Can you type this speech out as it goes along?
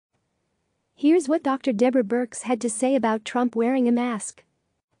Here's what Dr. Deborah Birx had to say about Trump wearing a mask.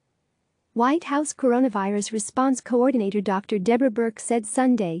 White House Coronavirus Response Coordinator Dr. Deborah Birx said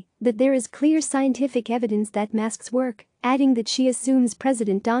Sunday that there is clear scientific evidence that masks work, adding that she assumes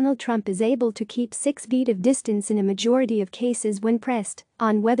President Donald Trump is able to keep 6 feet of distance in a majority of cases when pressed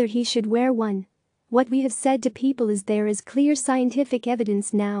on whether he should wear one. What we have said to people is there is clear scientific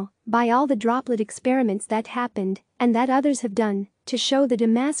evidence now, by all the droplet experiments that happened and that others have done, to show that a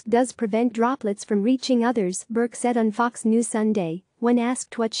mask does prevent droplets from reaching others, Birx said on Fox News Sunday, when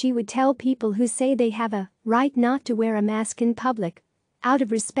asked what she would tell people who say they have a right not to wear a mask in public. Out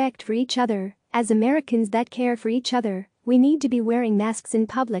of respect for each other, as Americans that care for each other, we need to be wearing masks in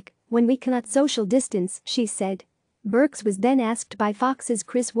public when we cannot social distance, she said. Birx was then asked by Fox's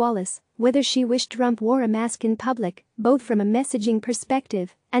Chris Wallace whether she wished Trump wore a mask in public, both from a messaging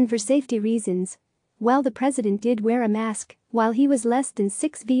perspective and for safety reasons. Well, the president did wear a mask while he was less than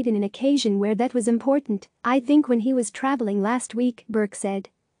 6 feet in an occasion where that was important, I think when he was traveling last week, Birx said.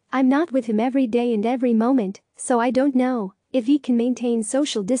 I'm not with him every day and every moment, so I don't know if he can maintain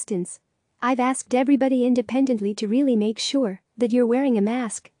social distance. I've asked everybody independently to really make sure that you're wearing a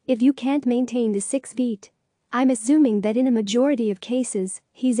mask if you can't maintain the 6 feet. I'm assuming that in a majority of cases,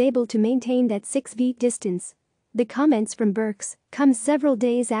 he's able to maintain that 6 feet distance. The comments from Birx come several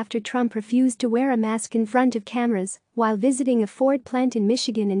days after Trump refused to wear a mask in front of cameras while visiting a Ford plant in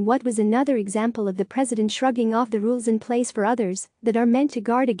Michigan, in what was another example of the president shrugging off the rules in place for others that are meant to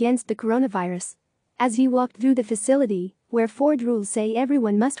guard against the coronavirus. As he walked through the facility, where Ford rules say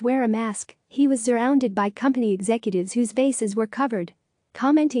everyone must wear a mask, he was surrounded by company executives whose faces were covered.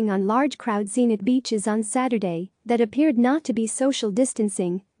 Commenting on large crowds seen at beaches on Saturday that appeared not to be social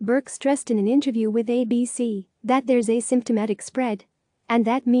distancing, Birx stressed in an interview with ABC that there's asymptomatic spread. And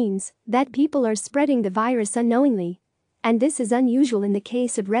that means that people are spreading the virus unknowingly. And this is unusual in the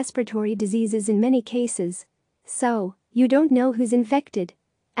case of respiratory diseases in many cases. So, you don't know who's infected.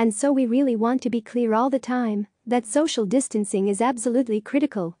 And so we really want to be clear all the time that social distancing is absolutely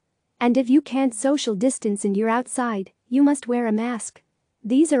critical. And if you can't social distance and you're outside, you must wear a mask.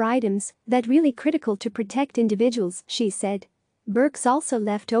 These are items that really critical to protect individuals, she said. Birx also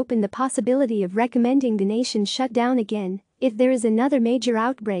left open the possibility of recommending the nation shut down again if there is another major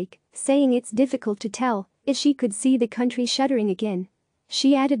outbreak, saying it's difficult to tell if she could see the country shuttering again.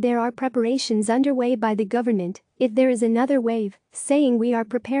 She added there are preparations underway by the government if there is another wave, saying we are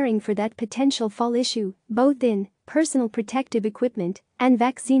preparing for that potential fall issue, both in personal protective equipment and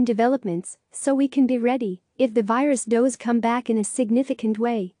vaccine developments, so we can be ready if the virus does come back in a significant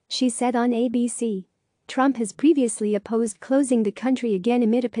way, she said on ABC. Trump has previously opposed closing the country again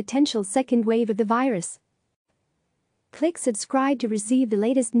amid a potential second wave of the virus. Click subscribe to receive the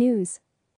latest news.